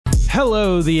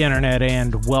Hello, the internet,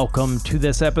 and welcome to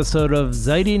this episode of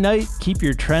Zeity Night. Keep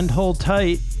your Trendhole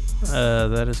tight.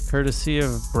 That is courtesy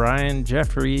of Brian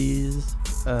Jeffries,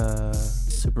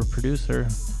 super producer.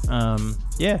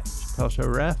 Chappelle Show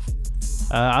ref.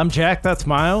 I'm Jack, that's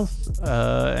Miles,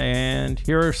 and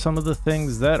here are some of the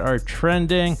things that are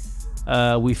trending.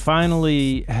 We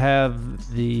finally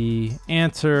have the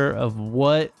answer of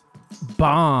what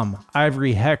bomb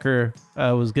Ivory Hecker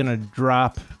was going to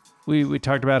drop. We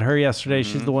talked about her yesterday.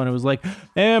 She's the one who was like,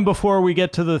 and before we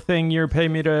get to the thing you're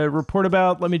paying me to report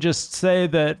about, let me just say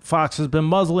that Fox has been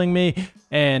muzzling me,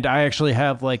 and I actually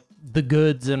have like the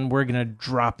goods, and we're going to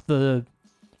drop a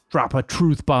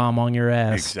truth bomb on your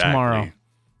ass tomorrow.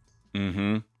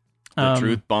 The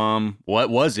truth bomb. What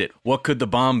was it? What could the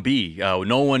bomb be?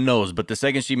 No one knows. But the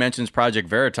second she mentions Project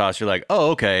Veritas, you're like,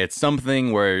 oh, okay. It's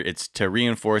something where it's to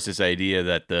reinforce this idea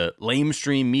that the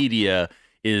lamestream media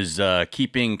is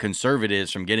keeping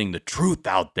conservatives from getting the truth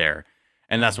out there.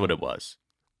 And that's what it was.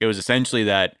 It was essentially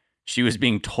that she was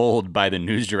being told by the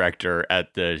news director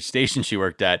at the station she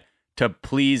worked at to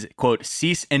please, quote,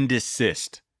 cease and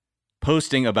desist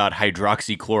posting about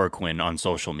hydroxychloroquine on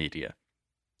social media.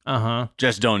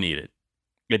 Just don't need it.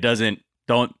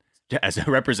 As a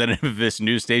representative of this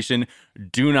news station,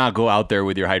 do not go out there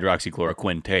with your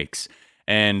hydroxychloroquine takes.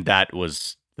 And that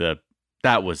was the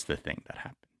thing that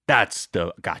happened. That's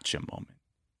the gotcha moment.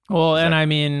 Well, and I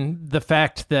mean, the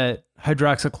fact that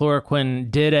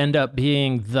hydroxychloroquine did end up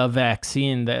being the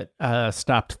vaccine that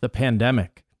stopped the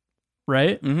pandemic,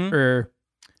 right? Or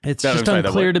it's just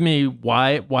unclear to me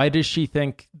why does she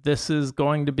think this is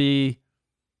going to be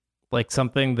like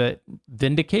something that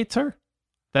vindicates her?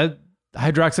 That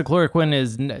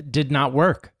hydroxychloroquine did not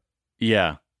work.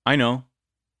 Yeah, I know.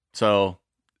 So,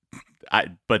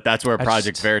 but that's where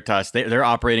Project Veritas, they're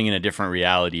operating in a different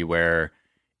reality where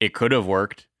it could have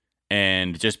worked.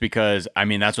 And just because, I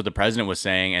mean, that's what the president was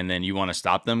saying. And then you want to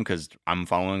stop them because I'm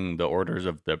following the orders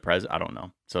of the president. I don't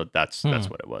know. So that's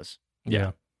what it was.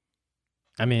 Yeah.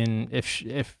 I mean,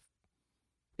 if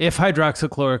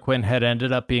hydroxychloroquine had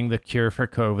ended up being the cure for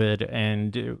COVID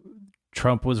and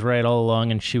Trump was right all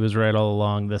along and she was right all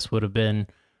along, this would have been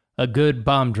a good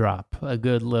bomb drop, a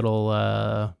good little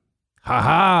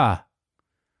ha-ha.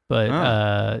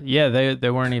 But they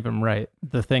weren't even right.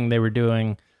 The thing they were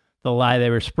doing, the lie they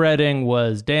were spreading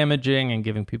was damaging and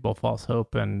giving people false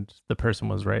hope, and the person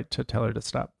was right to tell her to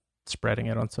stop spreading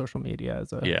it on social media.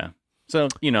 So,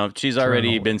 she's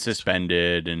already been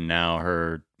suspended, and now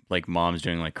her mom's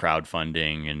doing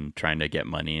crowdfunding and trying to get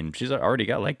money, and she's already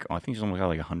got I think she's almost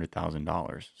got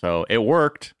 $100,000. So it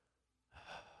worked.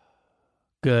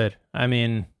 Good. I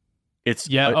mean, it's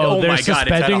they're my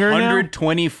suspending God, her now?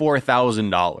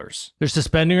 $124,000. They're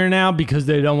suspending her now because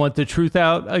they don't want the truth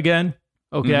out again.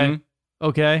 Okay.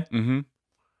 Okay.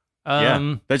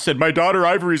 That said, my daughter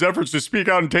Ivory's efforts to speak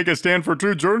out and take a stand for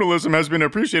true journalism has been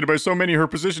appreciated by so many. Her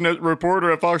position as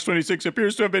reporter at Fox 26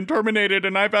 appears to have been terminated,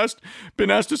 and I've been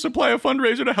asked to supply a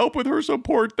fundraiser to help with her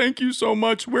support. Thank you so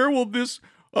much. Where will this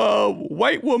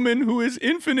white woman who is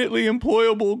infinitely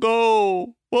employable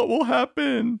go? What will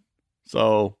happen?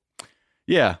 So,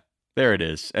 yeah, there it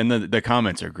is. And the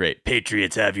comments are great.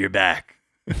 Patriots have your back.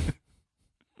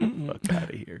 Fuck out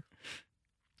of here.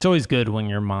 It's always good when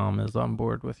your mom is on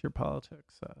board with your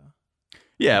politics.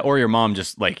 Yeah, or your mom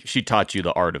just she taught you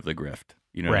the art of the grift.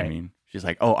 You know what I mean? She's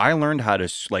like, oh, I learned how to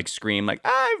scream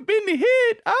I've been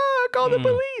hit. Call the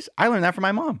police. I learned that from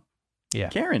my mom. Yeah,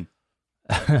 Karen.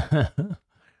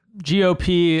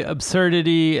 GOP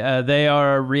absurdity. They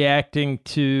are reacting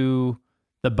to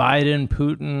the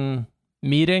Biden-Putin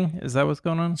meeting. Is that what's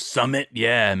going on? Summit.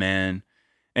 Yeah, man.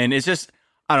 And it's just,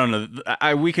 I don't know.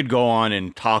 We could go on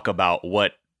and talk about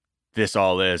what this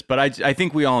all is, but I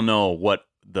think we all know what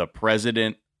the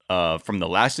president from the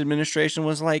last administration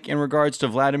was like in regards to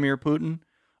Vladimir Putin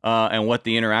and what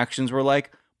the interactions were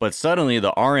like. But suddenly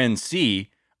the RNC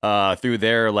through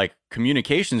their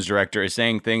communications director is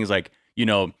saying things like,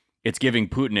 it's giving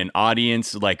Putin an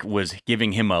audience, was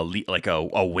giving him a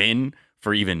win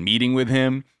for even meeting with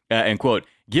him, and quote,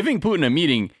 giving Putin a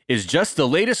meeting is just the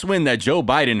latest win that Joe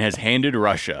Biden has handed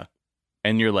Russia.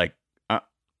 And you're like,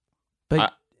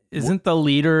 isn't the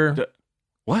leader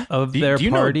of their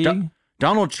party?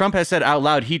 Donald Trump has said out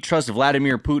loud he trusts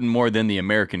Vladimir Putin more than the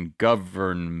American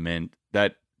government.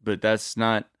 But that's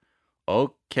not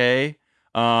okay.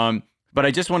 But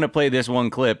I just want to play this one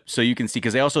clip so you can see,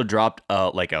 because they also dropped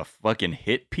a fucking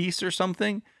hit piece or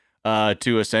something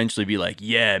to essentially be like,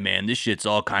 yeah, man, this shit's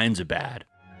all kinds of bad.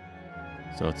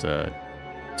 So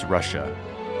it's Russia.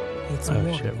 It's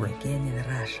war again in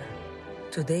Russia.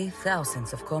 Today,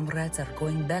 thousands of comrades are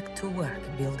going back to work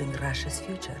building Russia's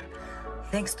future.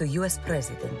 Thanks to U.S.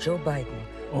 President Joe Biden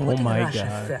putting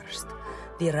Russia first,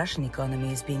 the Russian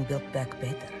economy is being built back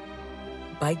better.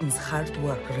 Biden's hard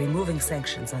work removing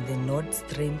sanctions on the Nord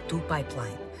Stream 2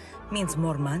 pipeline means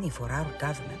more money for our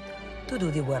government to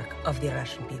do the work of the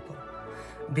Russian people.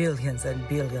 Billions and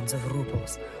billions of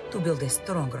rubles to build a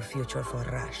stronger future for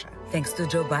Russia. Thanks to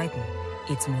Joe Biden,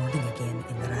 it's morning again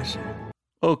in Russia.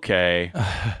 Okay.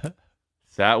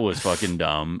 That was fucking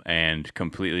dumb and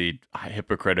completely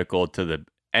hypocritical to the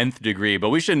nth degree, but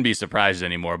we shouldn't be surprised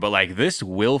anymore. But like this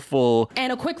willful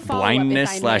and a quick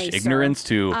blindness slash ignorance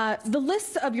to the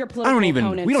list of your political we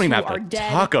don't even have to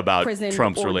talk about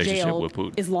Trump's relationship with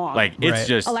Putin. Is long. Like it's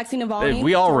just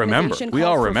we all remember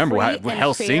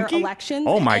Helsinki.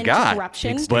 Oh my god!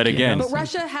 But again, but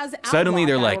Russia has suddenly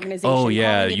they're like, oh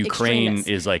yeah, Ukraine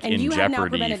is like in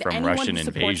jeopardy from Russian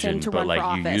invasion. But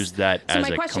like you use that as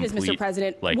a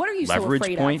complete like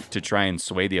leverage point to try and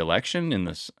sway the election in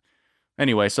this.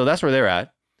 Anyway, so that's where they're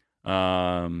at.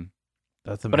 That's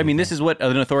amazing. But I mean, this is what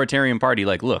an authoritarian party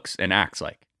like looks and acts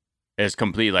like. It's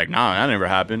complete like, nah, that never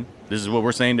happened. This is what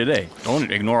we're saying today.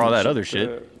 Don't ignore all that other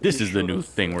shit. This is the new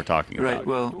thing we're talking about. Right.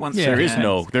 Well, once there is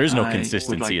no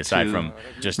consistency aside from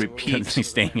just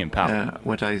staying in power.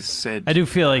 What I said. I do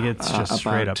feel like it's just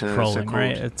straight up trolling,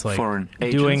 right? It's like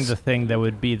doing the thing that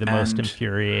would be the most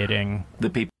infuriating.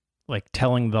 The people. Like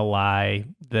telling the lie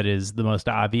that is the most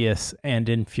obvious and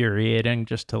infuriating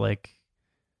just to like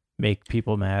make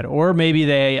people mad. Or maybe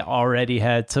they already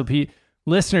had, so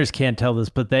listeners can't tell this,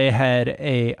 but they had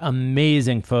a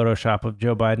amazing Photoshop of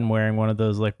Joe Biden wearing one of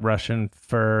those like Russian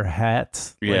fur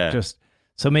hats. Yeah. Like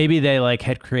so maybe they like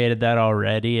had created that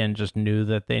already and just knew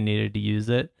that they needed to use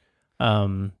it.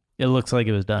 It looks like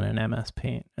it was done in MS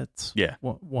Paint. It's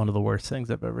one of the worst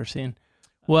things I've ever seen.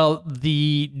 Well,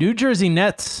 the New Jersey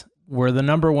Nets were the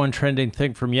number one trending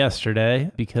thing from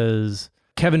yesterday because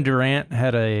Kevin Durant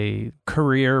had a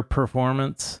career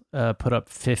performance, put up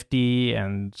 50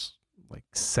 and like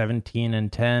 17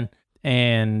 and 10,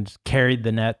 and carried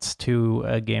the Nets to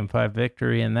a Game 5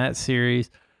 victory in that series,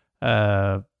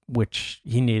 which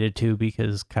he needed to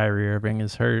because Kyrie Irving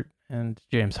is hurt and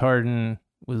James Harden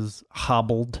was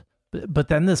hobbled. But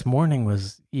then this morning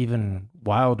was even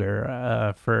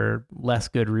wilder for less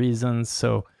good reasons.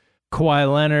 So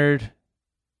Kawhi Leonard,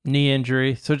 knee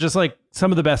injury. So just like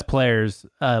some of the best players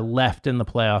left in the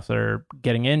playoffs are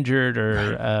getting injured,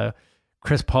 or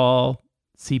Chris Paul,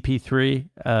 CP3,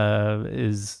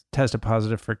 is tested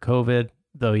positive for COVID,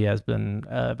 though he has been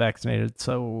vaccinated.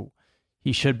 So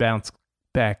he should bounce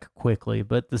back quickly.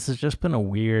 But this has just been a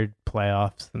weird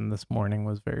playoffs, and this morning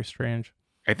was very strange.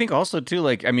 I think also too,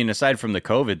 like, I mean, aside from the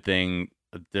COVID thing,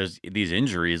 there's these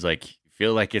injuries, like,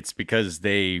 feel like it's because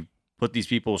they put these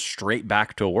people straight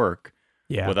back to work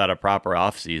without a proper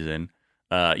off season.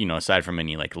 Aside from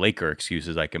any like Laker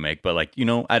excuses I can make, but like,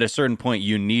 at a certain point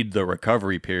you need the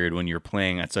recovery period when you're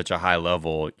playing at such a high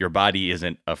level. Your body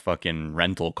isn't a fucking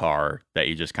rental car that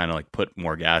you just kind of like put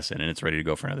more gas in and it's ready to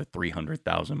go for another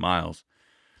 300,000 miles.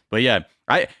 But yeah,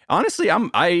 I honestly,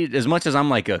 as much as I'm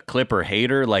like a Clipper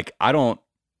hater, like I don't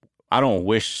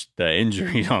wish the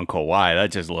injury on Kawhi.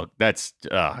 It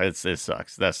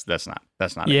sucks. That's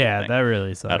not yeah, that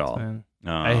really sucks at all, man.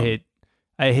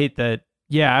 I hate that.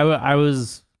 Yeah, I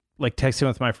was like texting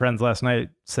with my friends last night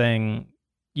saying,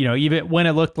 even when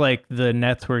it looked like the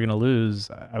Nets were going to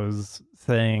lose, I was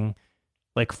saying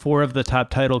like 4 of the top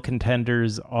title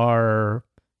contenders have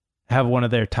one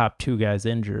of their top 2 guys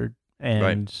injured.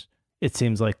 And it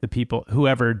seems like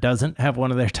whoever doesn't have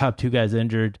one of their top 2 guys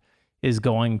injured is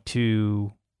going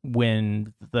to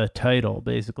win the title,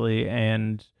 basically.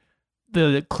 And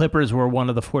the Clippers were one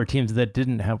of the 4 teams that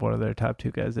didn't have one of their top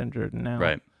 2 guys injured. And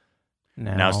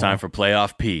now it's time for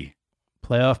playoff P.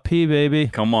 Playoff P, baby.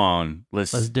 Come on.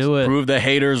 Let's do it. Prove the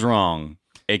haters wrong.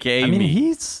 AKA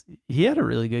me. He had a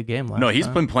really good game last night. He's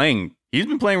been playing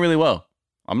really well.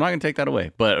 I'm not going to take that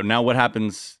away. But now what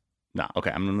happens? No,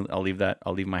 okay. I'll leave that.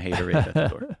 I'll leave my haterade at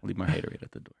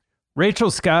the door.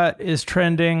 Rachel Scott is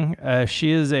trending.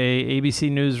 She is a ABC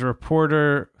News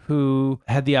reporter who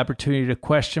had the opportunity to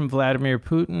question Vladimir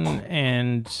Putin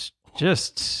and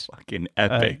just fucking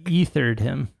epic ethered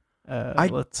him.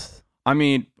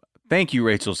 Thank you,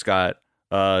 Rachel Scott.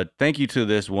 Thank you to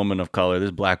this woman of color,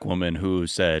 this black woman who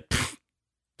said,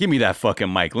 "Give me that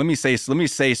fucking mic. Let me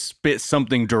spit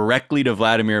something directly to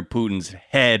Vladimir Putin's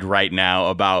head right now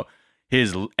about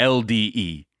his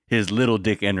LDE." His little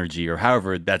dick energy, or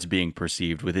however that's being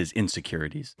perceived with his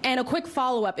insecurities. And a quick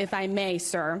follow-up, if I may,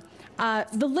 sir.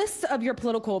 The list of your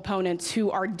political opponents who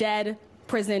are dead,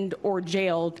 prisoned, or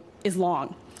jailed is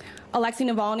long. Alexei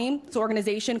Navalny's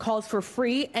organization calls for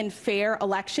free and fair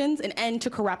elections, an end to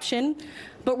corruption.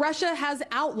 But Russia has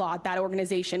outlawed that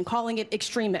organization, calling it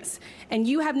extremist. And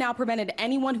you have now prevented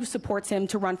anyone who supports him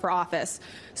to run for office.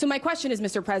 So my question is,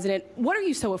 Mr. President, what are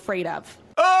you so afraid of?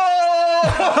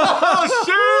 Oh,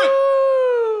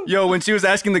 shit! Yo, when she was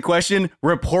asking the question,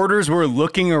 reporters were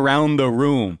looking around the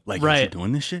room. Like, is she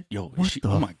doing this shit? Yo, is she?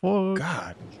 Oh, my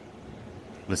God.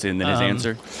 Listen, then his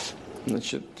answer.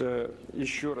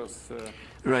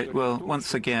 Right. Well,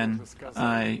 once again,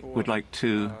 I would like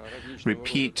to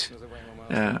repeat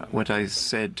what I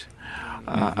said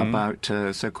about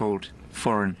so-called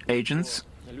foreign agents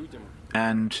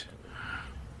and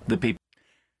the people.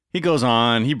 He goes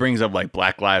on, he brings up like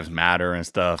Black Lives Matter and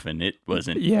stuff, and it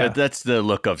wasn't. Yeah. That's the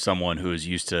look of someone who is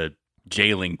used to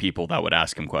jailing people that would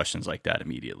ask him questions like that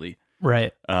immediately.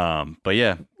 Right. But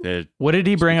yeah. What did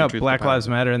he bring up Black Lives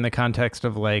Matter in the context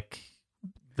of like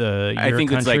I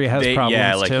think it's like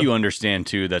problems like too? You understand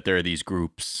too that there are these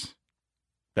groups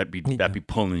that be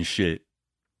pulling shit.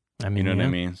 I mean, you know what I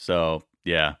mean? So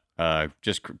yeah,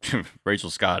 just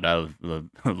Rachel Scott, I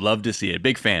love to see it.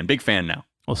 Big fan now.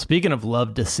 Well, speaking of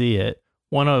love to see it,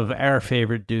 one of our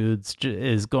favorite dudes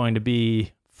is going to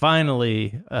be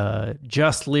finally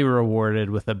justly rewarded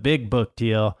with a big book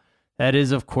deal. That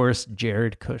is, of course,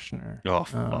 Jared Kushner. Oh,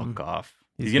 fuck off.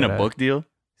 He's getting a book deal?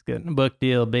 He's getting a book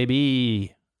deal,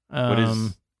 baby. What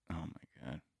is? Oh my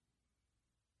God!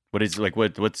 What is like?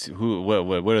 What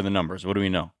are the numbers? What do we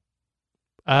know?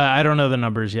 I don't know the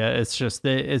numbers yet. It's just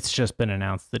been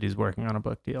announced that he's working on a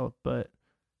book deal. But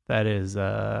that is,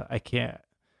 I can't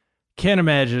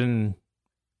imagine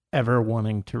ever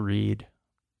wanting to read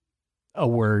a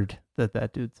word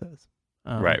that dude says.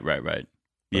 Right.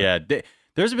 Yeah,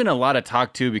 there's been a lot of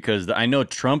talk too because I know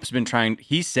Trump's been trying.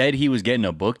 He said he was getting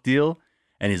a book deal.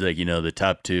 And he's like, the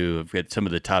top two, I've got some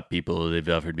of the top people, they've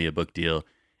offered me a book deal.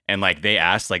 And like they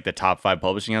asked like the top 5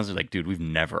 publishing houses, like, dude, we've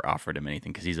never offered him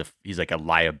anything because he's like a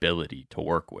liability to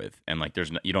work with. And like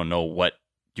you don't know what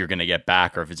you're going to get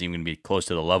back or if it's even going to be close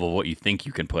to the level of what you think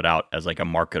you can put out as like a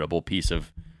marketable piece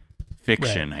of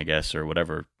fiction, right. I guess, or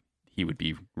whatever he would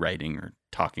be writing or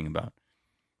talking about.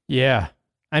 Yeah.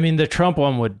 I mean, the Trump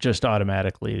one would just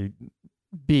automatically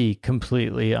be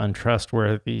completely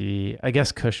untrustworthy. I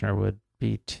guess Kushner would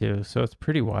be too. So it's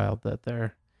pretty wild that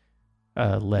they're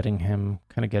letting him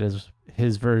kind of get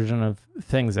his version of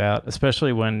things out,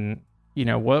 especially when,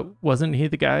 what wasn't he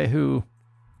the guy who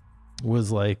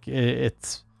was like,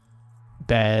 it's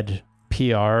bad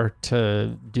PR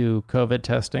to do COVID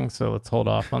testing, so let's hold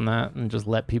off on that and just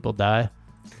let people die.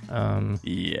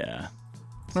 Yeah.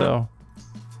 So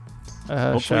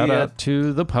shout out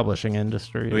to the publishing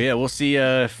industry. Well, yeah, we'll see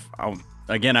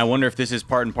again, I wonder if this is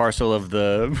part and parcel of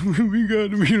the we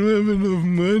don't have enough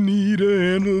money to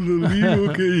handle the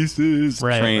legal cases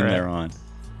train they're on.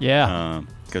 Yeah.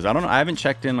 Because I don't know. I haven't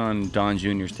checked in on Don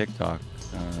Jr.'s TikTok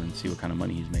and see what kind of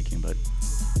money he's making, but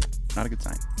not a good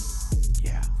sign.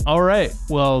 Yeah. All right.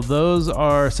 Well, those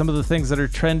are some of the things that are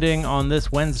trending on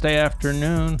this Wednesday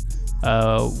afternoon.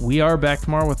 We are back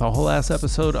tomorrow with a whole ass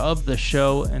episode of the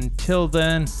show. Until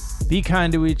then, be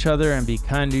kind to each other and be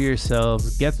kind to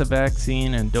yourselves. Get the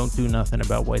vaccine and don't do nothing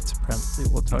about white supremacy.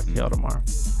 We'll talk to y'all tomorrow.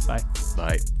 Bye.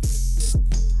 Bye.